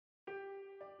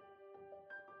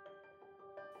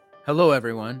Hello,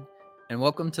 everyone, and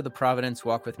welcome to the Providence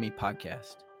Walk With Me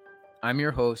podcast. I'm your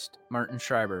host, Martin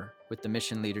Schreiber, with the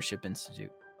Mission Leadership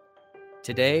Institute.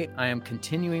 Today, I am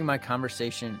continuing my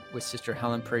conversation with Sister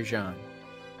Helen Prejean,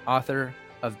 author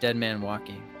of Dead Man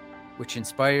Walking, which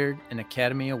inspired an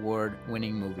Academy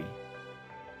Award-winning movie.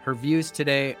 Her views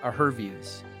today are her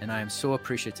views, and I am so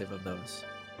appreciative of those.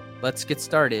 Let's get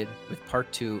started with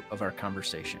part 2 of our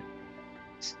conversation.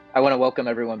 I want to welcome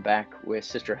everyone back with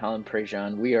Sister Helen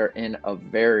Prejean. We are in a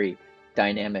very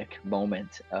dynamic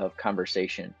moment of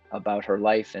conversation about her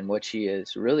life and what she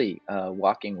is really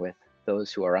walking with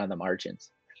those who are on the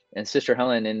margins. And Sister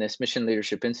Helen, in this Mission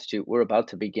Leadership Institute, we're about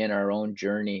to begin our own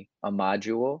journey, a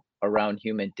module around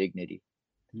human dignity.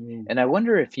 And I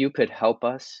wonder if you could help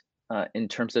us in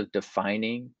terms of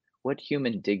defining what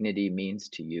human dignity means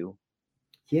to you.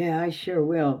 Yeah, I sure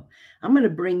will. I'm going to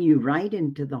bring you right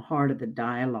into the heart of the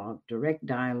dialogue, direct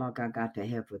dialogue I got to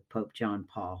have with Pope John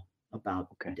Paul about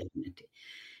Okay. dignity.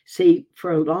 See,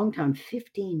 for a long time,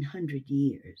 1,500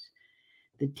 years,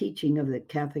 the teaching of the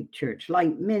Catholic Church,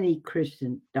 like many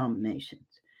Christian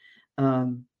denominations,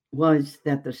 was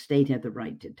that the state had the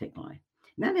right to take life.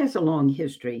 And that has a long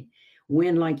history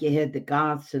when, like, you had the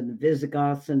Goths and the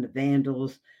Visigoths and the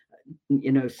Vandals,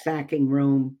 sacking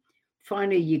Rome.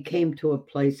 Finally, you came to a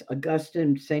place.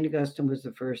 St. Augustine was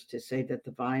the first to say that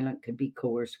the violent could be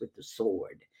coerced with the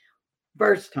sword.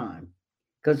 First time,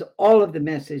 because all of the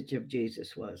message of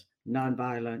Jesus was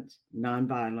nonviolence,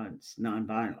 nonviolence,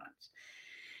 nonviolence.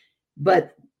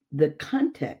 But the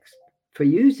context for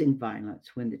using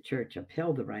violence when the church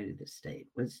upheld the right of the state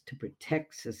was to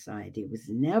protect society. It was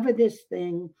never this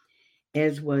thing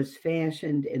as was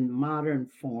fashioned in modern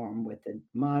form with the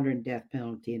modern death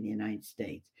penalty in the United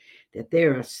States, that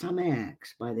there are some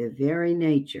acts by their very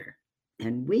nature,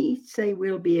 and we say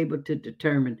we'll be able to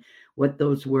determine what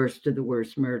those worst of the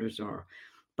worst murders are,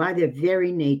 by their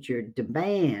very nature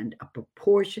demand a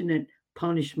proportionate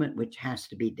punishment which has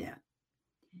to be death.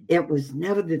 It was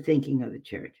never the thinking of the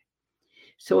church.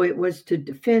 So it was to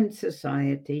defend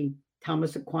society.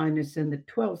 Thomas Aquinas in the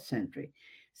 12th century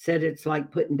said it's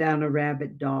like putting down a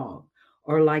rabid dog,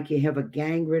 or like you have a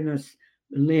gangrenous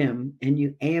limb and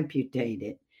you amputate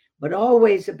it, but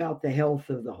always about the health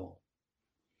of the whole.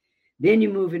 Then you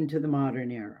move into the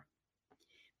modern era.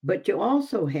 But you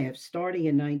also have, starting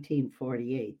in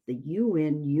 1948, the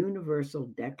UN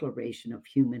Universal Declaration of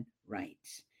Human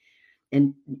Rights.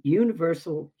 And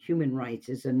universal human rights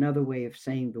is another way of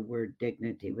saying the word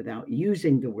dignity without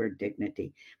using the word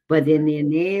dignity, but an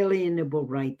inalienable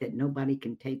right that nobody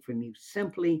can take from you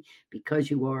simply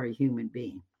because you are a human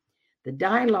being. The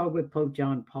dialogue with Pope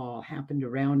John Paul happened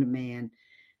around a man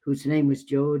whose name was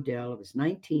Joe Odell. It was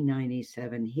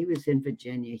 1997. He was in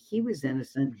Virginia. He was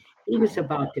innocent. He was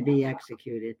about to be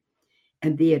executed.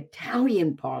 And the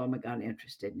Italian Parliament got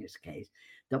interested in his case.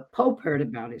 The Pope heard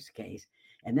about his case.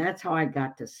 And that's how I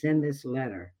got to send this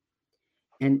letter.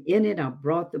 And in it, I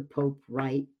brought the Pope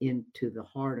right into the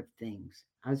heart of things.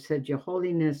 I said, Your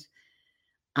Holiness,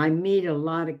 I meet a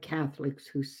lot of Catholics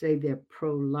who say they're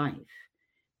pro-life,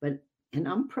 and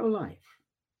I'm pro-life.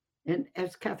 And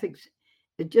as Catholics,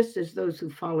 just as those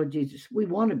who follow Jesus, we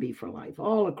want to be for life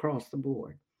all across the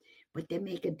board. But they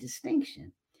make a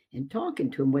distinction. And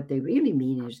talking to them, what they really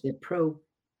mean is they're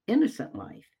pro-innocent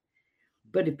life.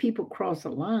 But if people cross a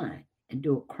line and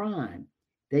do a crime,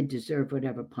 they deserve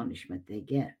whatever punishment they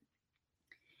get.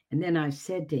 And then I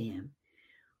said to him,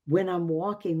 when I'm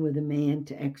walking with a man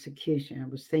to execution, I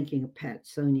was thinking of Pat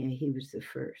Sonia, he was the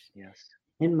first. Yes.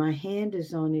 And my hand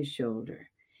is on his shoulder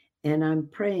and I'm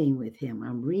praying with him.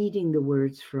 I'm reading the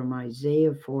words from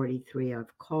Isaiah 43.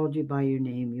 I've called you by your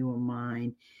name, you are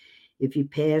mine. If you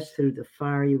pass through the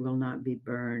fire, you will not be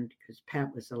burned, because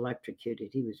Pat was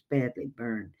electrocuted. He was badly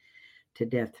burned to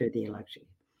death through the election.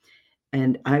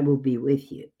 And I will be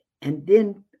with you. And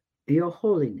then, Your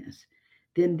Holiness,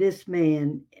 then this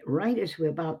man, right as we're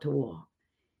about to walk,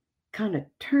 kind of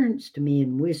turns to me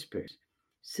and whispers,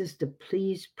 Sister,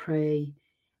 please pray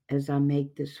as I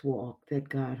make this walk that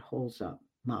God holds up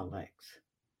my legs.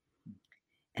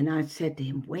 And I said to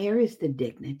him, where is the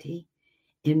dignity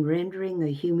in rendering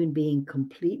a human being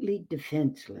completely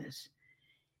defenseless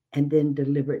and then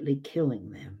deliberately killing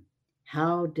them?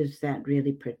 How does that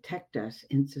really protect us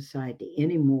in society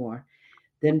any more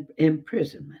than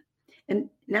imprisonment? And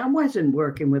now I wasn't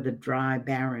working with a dry,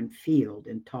 barren field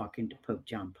and talking to Pope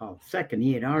John Paul II.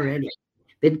 He had already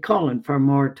been calling for a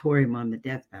moratorium on the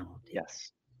death penalty.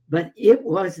 Yes. But it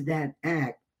was that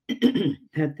act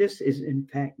that this is, in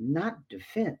fact, not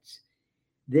defense.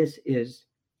 This is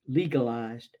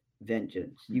legalized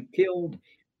vengeance. You killed,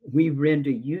 we render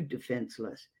you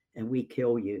defenseless, and we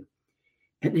kill you.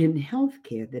 And in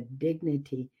healthcare, the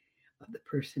dignity of the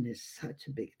person is such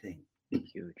a big thing.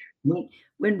 Huge. When,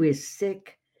 when we're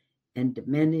sick and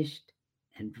diminished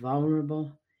and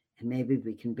vulnerable, and maybe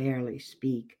we can barely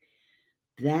speak,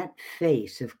 that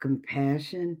face of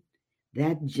compassion,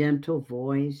 that gentle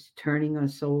voice turning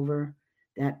us over,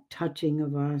 that touching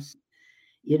of us,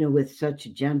 with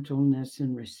such gentleness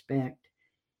and respect,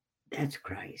 that's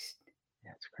Christ.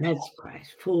 That's That's Christ.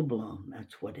 Christ, full blown.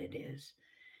 That's what it is.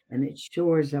 And it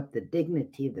shores up the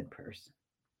dignity of the person.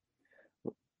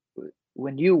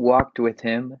 When you walked with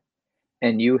him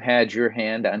and you had your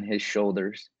hand on his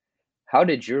shoulders, how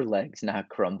did your legs not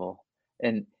crumble?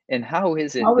 And how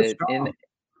is I it was that strong. in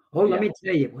Oh, let yeah, me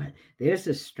tell you what, there's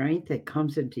a strength that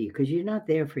comes into you because you're not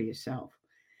there for yourself.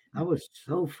 I mm, was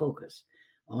so focused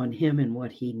on him and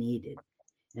what he needed.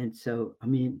 And so, I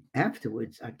mean,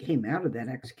 afterwards, I came out of that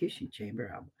execution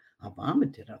chamber. I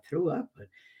vomited, I threw up, but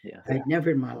yeah, I'd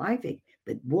never in my life.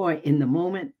 But boy, in the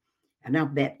moment, and I'll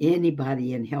bet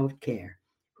anybody in healthcare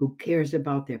who cares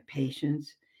about their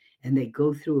patients and they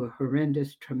go through a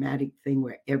horrendous traumatic thing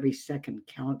where every second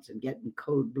counts and getting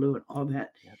code blue and all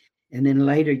that. yep, And then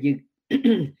later you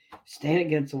stand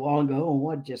against the wall and go, oh,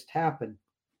 what just happened?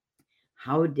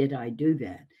 How did I do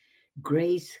that?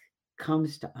 Grace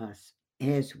comes to us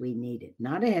as we need it,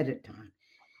 not ahead of time.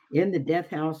 In the death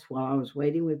house, while I was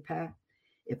waiting with Pat,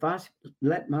 if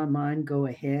let my mind go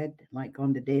ahead, like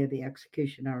on the day of the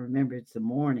execution, I remember it's the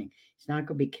morning. It's not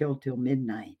going to be killed till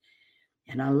midnight.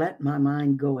 And I let my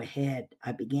mind go ahead.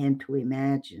 I began to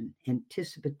imagine,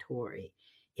 anticipatory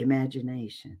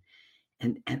imagination.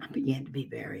 And I began to be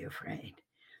very afraid.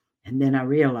 And then I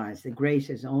realized the grace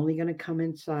is only going to come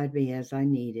inside me as I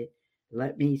need it.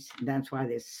 That's why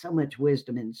there's so much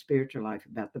wisdom in spiritual life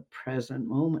about the present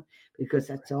moment, because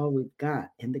that's all we've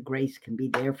got. And the grace can be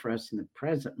there for us in the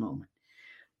present moment.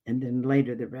 And then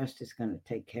later, the rest is going to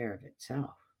take care of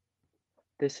itself.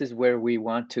 this is where we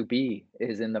want to be,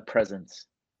 is in the presence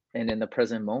and in the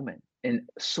present moment. And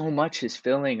so much is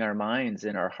filling our minds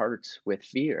and our hearts with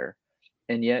fear.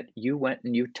 And yet you went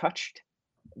and you touched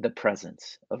the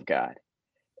presence of God.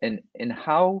 And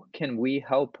how can we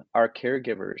help our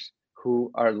caregivers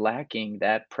who are lacking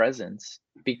that presence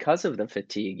because of the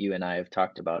fatigue you and I have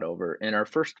talked about over in our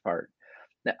first part?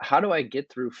 How do I get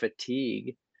through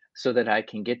fatigue so that I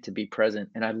can get to be present?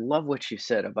 And I love what you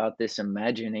said about this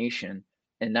imagination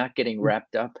and not getting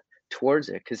wrapped up towards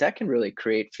it, because that can really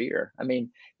create fear. I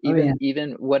mean, Oh, yeah.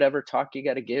 even whatever talk you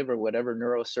got to give or whatever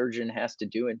neurosurgeon has to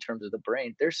do in terms of the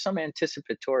brain, there's some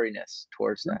anticipatoriness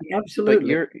towards that. But Absolutely.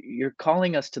 you're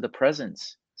calling us to the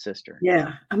presence, sister.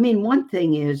 Yeah. I mean, one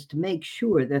thing is to make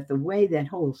sure that the way that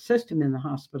whole system in the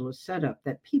hospital is set up,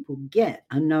 that people get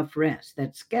enough rest,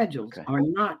 that schedules Okay. are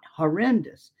not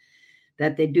horrendous,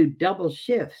 that they do double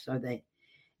shifts, or they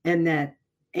and that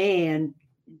and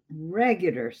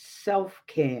regular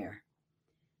self-care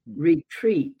Mm,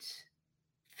 retreats,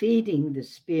 feeding the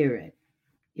spirit,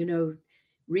 you know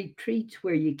retreats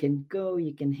where you can go,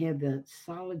 you can have the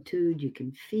solitude, you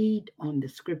can feed on the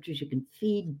scriptures, you can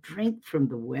drink from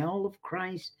the well of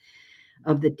Christ,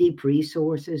 of the deep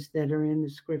resources that are in the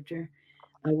scripture.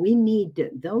 We need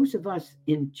those of us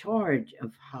in charge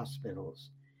of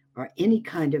hospitals or any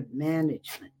kind of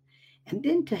management, and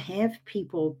then to have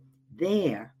people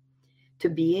there to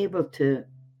be able to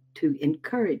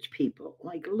encourage people,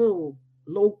 like a little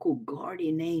local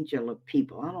guardian angel of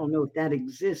people. I don't know if that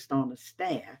exists on a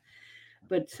staff,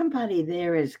 but somebody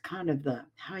there is kind of the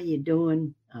how you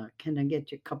doing, can I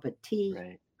get you a cup of tea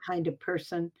right. kind of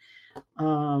person,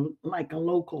 like a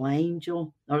local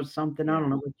angel or something. I Yeah. don't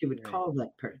know what you would Right. call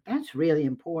that person. That's really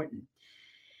important.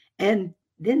 And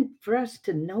then for us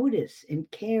to notice and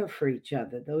care for each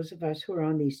other, those of us who are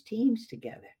on these teams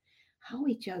together, how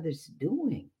each other's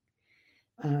doing,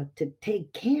 to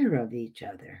take care of each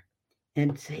other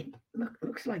and say, look,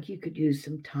 looks like you could use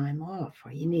some time off,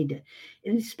 or you need to,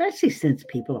 and especially since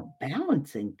people are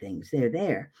balancing things, they're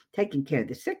there taking care of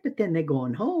the sick, but then they're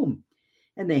going home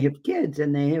and they have kids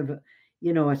and they have,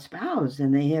 a spouse,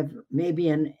 and they have maybe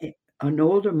an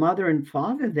older mother and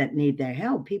father that need their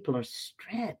help. People are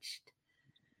stretched.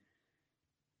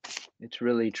 It's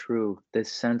really true.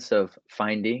 This sense of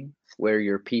finding where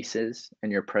your peace is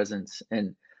and your presence.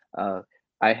 And uh,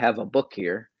 I have a book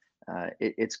here.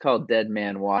 It's called Dead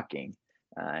Man Walking.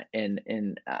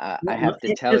 And I have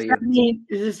to tell you,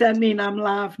 Does that mean I'm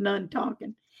live, none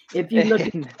talking? If you look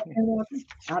at and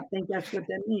I think that's what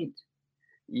that means.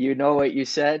 you know what you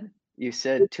said? You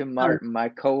said to Martin, my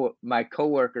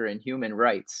coworker in human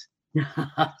rights.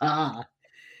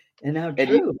 And how And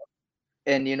you true.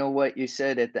 and you know what you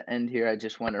said at the end here? I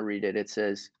just want to read it. It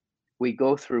says, "We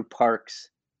go through parks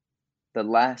the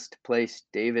last place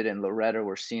David and Loretta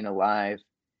were seen alive,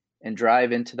 and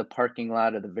drive into the parking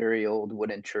lot of the very old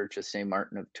wooden church of St.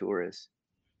 Martin of Tours.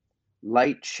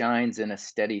 Light shines in a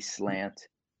steady slant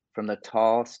from the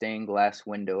tall stained glass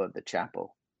window of the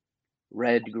chapel.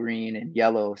 Red, green, and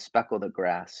yellow speckle the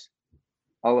grass.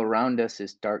 All around us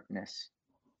is darkness.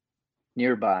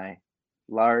 Nearby,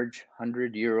 large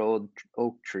 100-year-old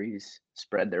oak trees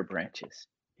spread their branches.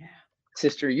 Yeah.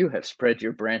 Sister, you have spread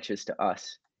your branches to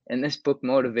us. And this book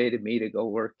motivated me to go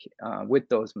work with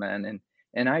those men.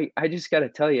 And I just got to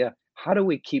tell you, how do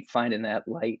we keep finding that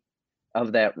light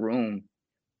of that room?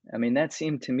 I mean, that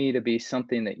seemed to me to be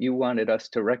something that you wanted us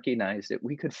to recognize, that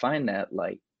we could find that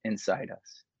light inside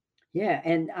us. Yeah,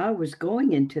 and I was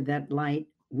going into that light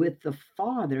with the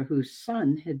father whose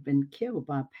son had been killed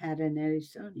by Pat and Eddie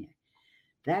Sonia.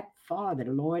 That father,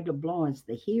 Lloyd LeBlanc, is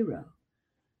the hero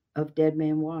of Dead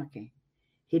Man Walking.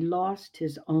 He lost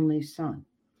his only son.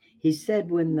 He said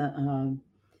when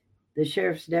the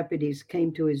sheriff's deputies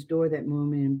came to his door that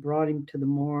morning and brought him to the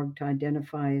morgue to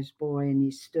identify his boy, and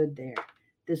he stood there.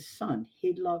 This son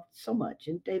he loved so much,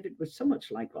 and David was so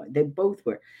much like Lloyd. They both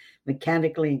were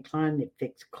mechanically inclined. They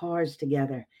fixed cars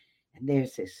together, and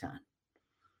there's his son.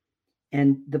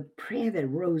 And the prayer that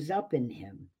rose up in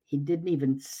him, he didn't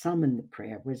even summon the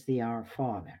prayer, was the Our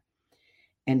Father.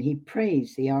 And he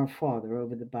prays the Our Father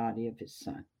over the body of his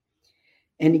son.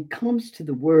 And he comes to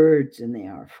the words in the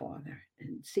Our Father.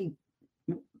 And see,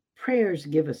 prayers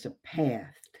give us a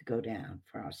path to go down,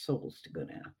 for our souls to go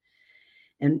down.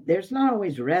 And there's not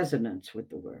always resonance with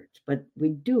the words, but we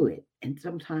do it. And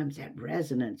sometimes that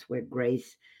resonance where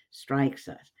grace strikes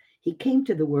us. He came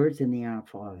to the words in the Our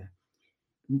Father.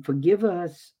 Forgive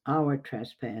us our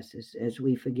trespasses as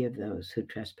we forgive those who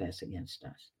trespass against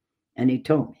us. And he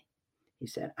told me, he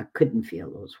said, I couldn't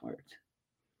feel those words.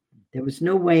 There was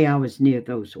no way I was near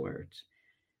those words.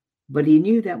 But he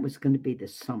knew that was going to be the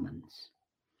summons.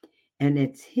 And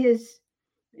it's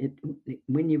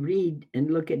when you read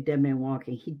and look at Dead Man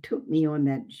Walking, he took me on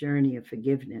that journey of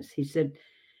forgiveness. He said,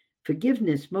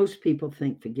 forgiveness, most people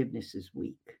think forgiveness is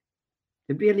weak.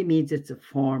 It really means it's a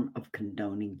form of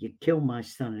condoning. You kill my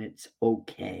son, it's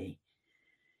okay.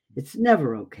 It's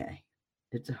never okay.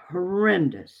 It's a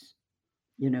horrendous,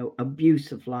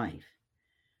 abuse of life.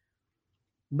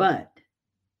 But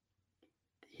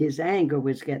his anger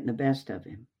was getting the best of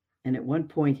him. And at one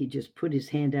point, he just put his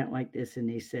hand out like this and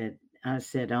I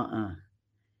said,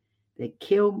 They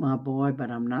killed my boy,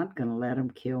 but I'm not going to let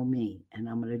them kill me. And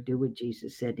I'm going to do what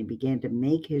Jesus said. And he began to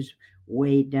make his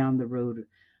way down the road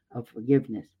of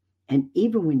forgiveness. And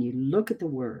even when you look at the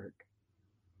word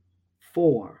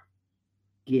for,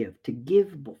 to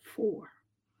give before.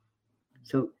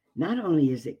 So not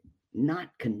only is it not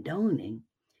condoning,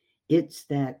 it's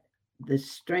that the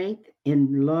strength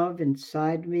and love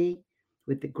inside me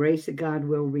with the grace of God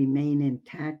will remain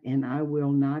intact, and I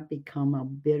will not become a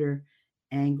bitter,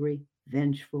 angry,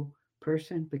 vengeful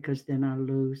person, because then I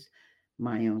lose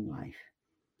my own life.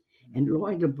 And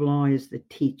Lloyd LeBlanc is the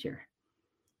teacher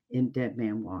in Dead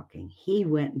Man Walking. He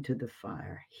went into the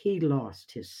fire. He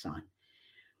lost his son,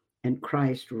 and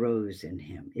Christ rose in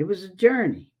him. It was a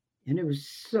journey, and it was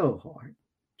so hard,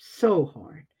 so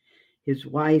hard. His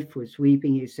wife was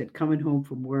weeping. He said, coming home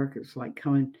from work, it was like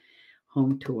coming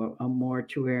home to a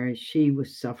mortuary. She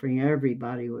was suffering.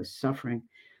 Everybody was suffering.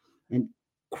 And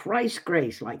Christ's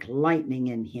grace, like lightning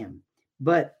in him.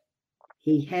 But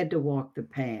he had to walk the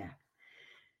path.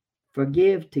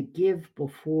 Forgive, to give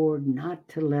before, not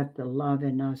to let the love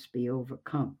in us be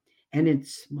overcome. And in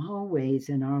small ways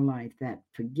in our life, that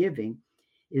forgiving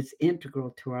is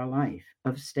integral to our life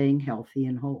of staying healthy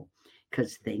and whole,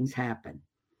 because things happen.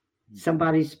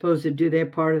 Somebody's supposed to do their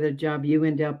part of the job. You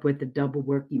end up with the double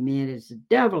working man as the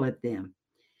devil at them.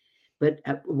 But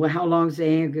how long is the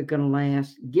anger going to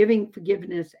last? Giving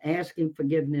forgiveness, asking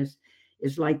forgiveness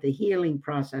is like the healing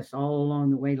process all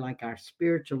along the way, like our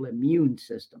spiritual immune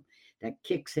system that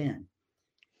kicks in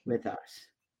with us.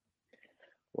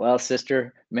 Well,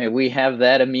 sister, may we have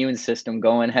that immune system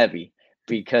going heavy,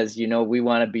 because, we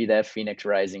want to be that phoenix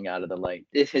rising out of the light.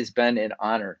 It has been an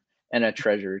honor and a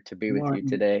treasure to be with you Martin,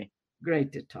 today.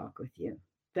 great to talk with you.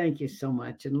 Thank you so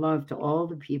much. And love to all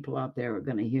the people out there who are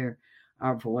going to hear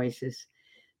our voices,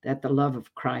 that the love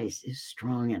of Christ is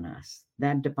strong in us.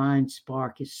 That divine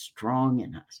spark is strong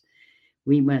in us.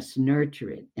 We must nurture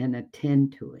it and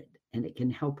attend to it, and it can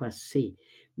help us see.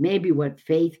 Maybe what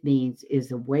faith means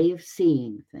is a way of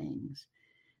seeing things,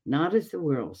 not as the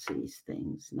world sees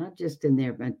things, not just in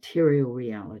their material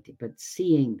reality, but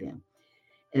seeing them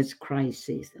as Christ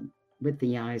sees them with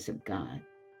the eyes of God.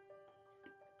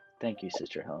 Thank you,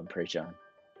 Sister Helen Prejean.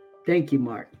 Thank you,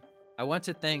 Martin. I want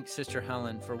to thank Sister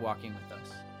Helen for walking with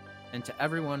us, and to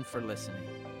everyone for listening.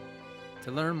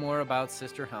 To learn more about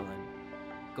Sister Helen,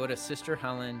 go to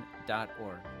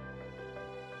sisterhelen.org.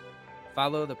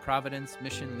 Follow the Providence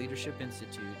Mission Leadership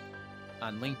Institute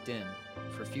on LinkedIn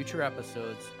for future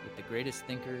episodes with the greatest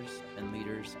thinkers and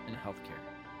leaders in healthcare.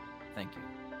 Thank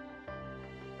you.